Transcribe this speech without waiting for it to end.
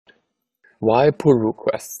Why pull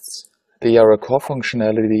requests? They are a core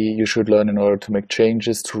functionality you should learn in order to make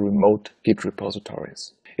changes to remote Git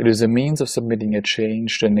repositories. It is a means of submitting a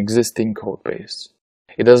change to an existing codebase.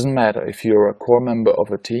 It doesn't matter if you're a core member of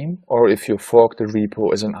a team or if you fork the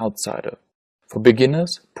repo as an outsider. For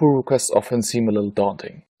beginners, pull requests often seem a little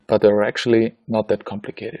daunting, but they're actually not that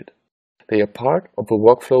complicated. They are part of a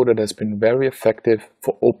workflow that has been very effective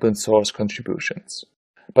for open source contributions.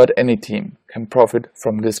 But any team can profit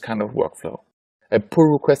from this kind of workflow. A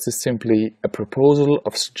pull request is simply a proposal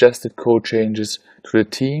of suggested code changes to the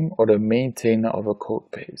team or the maintainer of a code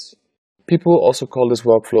base. People also call this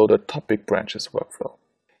workflow the topic branches workflow.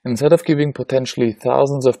 Instead of giving potentially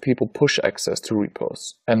thousands of people push access to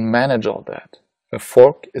repos and manage all that, a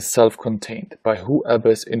fork is self-contained by whoever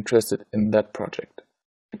is interested in that project.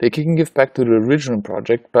 They can give back to the original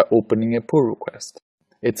project by opening a pull request.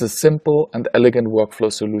 It's a simple and elegant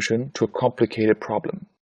workflow solution to a complicated problem.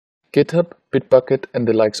 GitHub, Bitbucket, and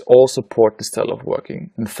the likes all support this style of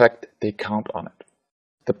working. In fact, they count on it.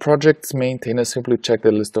 The project's maintainer simply check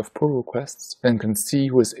the list of pull requests and can see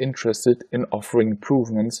who is interested in offering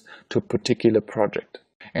improvements to a particular project.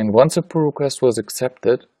 And once a pull request was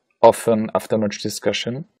accepted, often after much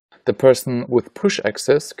discussion, the person with push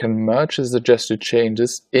access can merge the suggested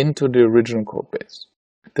changes into the original codebase.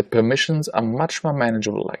 The permissions are much more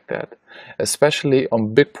manageable like that, especially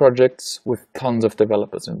on big projects with tons of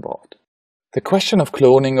developers involved. The question of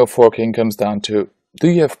cloning or forking comes down to, do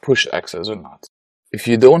you have push access or not? If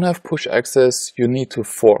you don't have push access, you need to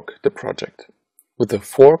fork the project. With a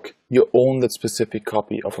fork, you own that specific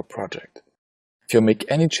copy of a project. If you make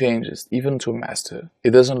any changes, even to master,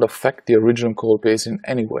 it doesn't affect the original codebase in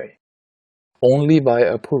any way. Only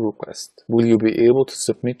via a pull request will you be able to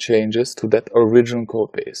submit changes to that original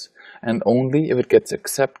codebase, and only if it gets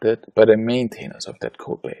accepted by the maintainers of that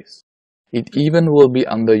codebase. It even will be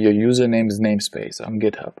under your username's namespace on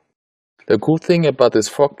GitHub. The cool thing about this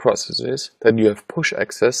fork process is that you have push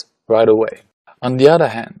access right away. On the other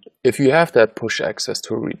hand, if you have that push access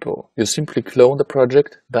to a repo, you simply clone the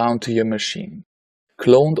project down to your machine.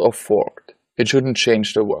 Cloned or forked, it shouldn't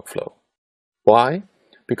change the workflow. Why?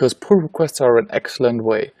 Because pull requests are an excellent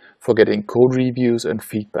way for getting code reviews and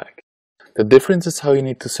feedback. The difference is how you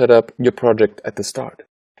need to set up your project at the start.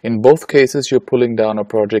 In both cases, you're pulling down a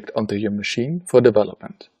project onto your machine for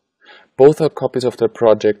development. Both are copies of the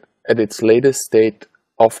project at its latest state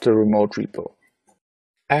of the remote repo.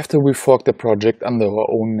 After we fork the project under our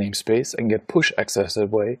own namespace and get push access that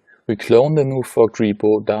way, we clone the new forked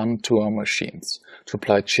repo down to our machines to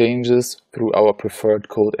apply changes through our preferred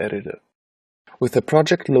code editor. With the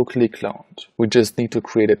project locally cloned, we just need to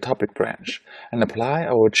create a topic branch and apply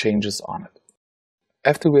our changes on it.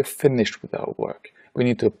 After we're finished with our work, we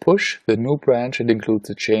need to push the new branch that includes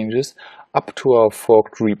the changes up to our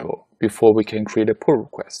forked repo before we can create a pull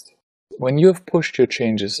request. When you have pushed your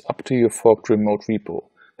changes up to your forked remote repo,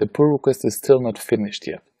 the pull request is still not finished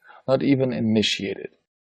yet, not even initiated.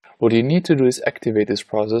 What you need to do is activate this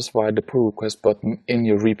process via the pull request button in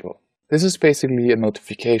your repo. This is basically a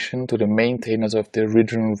notification to the maintainers of the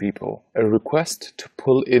original repo, a request to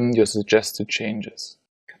pull in your suggested changes.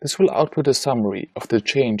 This will output a summary of the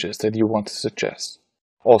changes that you want to suggest.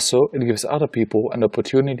 Also, it gives other people an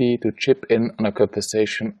opportunity to chip in on a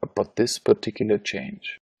conversation about this particular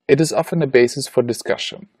change. It is often a basis for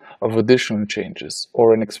discussion of additional changes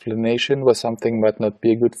or an explanation where something might not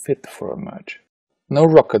be a good fit for a merge. No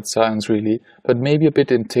rocket science really, but maybe a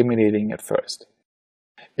bit intimidating at first.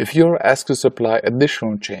 If you are asked to supply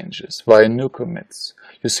additional changes via new commits,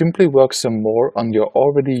 you simply work some more on your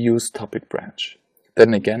already used topic branch.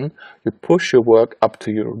 Then again, you push your work up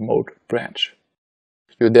to your remote branch.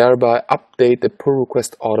 You thereby update the pull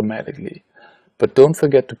request automatically, but don't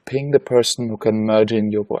forget to ping the person who can merge in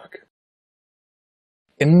your work.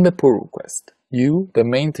 In the pull request, you, the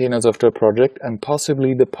maintainers of the project, and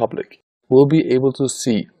possibly the public, will be able to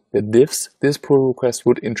see the diffs this pull request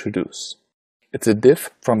would introduce. It's a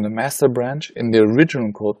diff from the master branch in the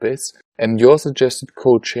original codebase and your suggested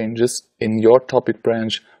code changes in your topic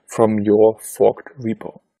branch from your forked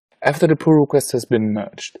repo. After the pull request has been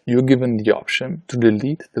merged, you're given the option to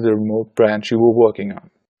delete the remote branch you were working on.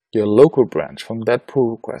 Your local branch from that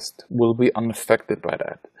pull request will be unaffected by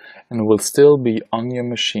that and will still be on your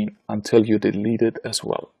machine until you delete it as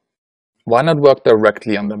well. Why not work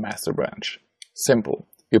directly on the master branch? Simple.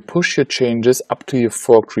 You push your changes up to your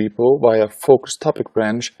forked repo via focused topic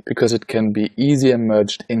branch because it can be easier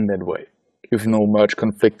merged in that way, if no merge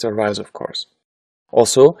conflicts arise, of course.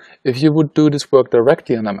 Also, if you would do this work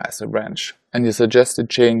directly on a master branch and your suggested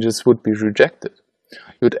changes would be rejected,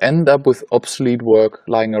 You'd end up with obsolete work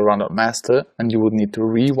lying around on master, and you would need to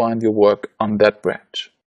rewind your work on that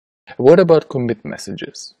branch. What about commit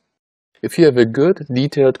messages? If you have a good,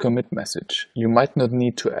 detailed commit message, you might not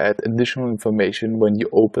need to add additional information when you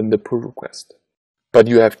open the pull request. But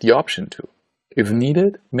you have the option to. If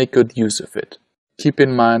needed, make good use of it. Keep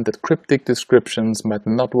in mind that cryptic descriptions might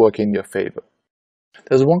not work in your favor.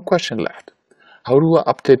 There's one question left. How do I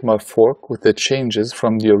update my fork with the changes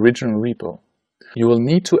from the original repo? You will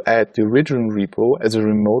need to add the original repo as a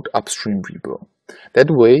remote upstream repo.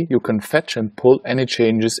 That way you can fetch and pull any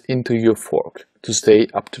changes into your fork to stay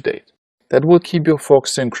up to date. That will keep your fork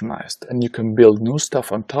synchronized, and you can build new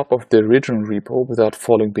stuff on top of the original repo without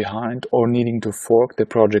falling behind or needing to fork the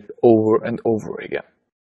project over and over again.